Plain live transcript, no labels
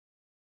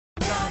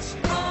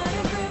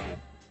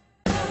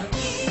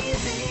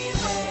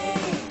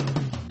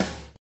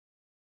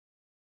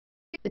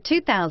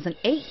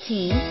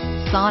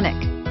2018 Sonic.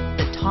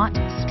 The taut,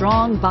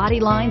 strong body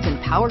lines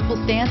and powerful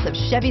stance of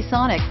Chevy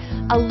Sonic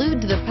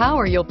allude to the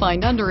power you'll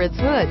find under its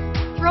hood.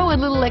 Throw a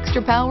little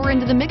extra power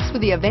into the mix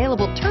with the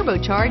available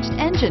turbocharged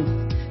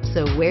engine.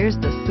 So where's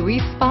the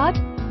sweet spot?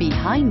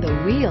 Behind the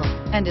wheel,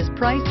 and is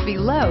priced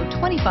below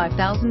 $25,000.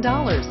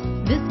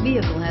 This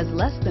vehicle has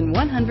less than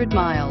 100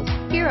 miles.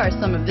 Here are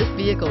some of this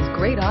vehicle's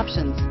great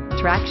options: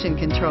 traction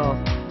control,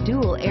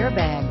 dual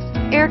airbags,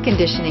 air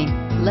conditioning,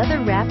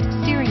 leather-wrapped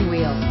steering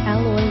wheel,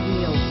 alloy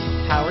wheels,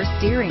 power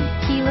steering,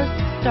 keyless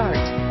start,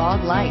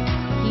 fog lights,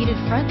 heated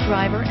front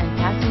driver and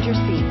passenger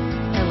seats,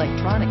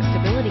 electronic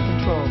stability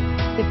control.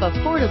 If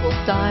affordable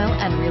style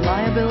and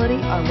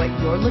reliability are what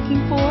you're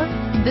looking for,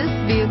 this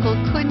vehicle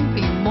couldn't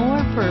be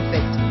more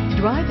perfect.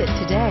 Drive it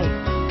today.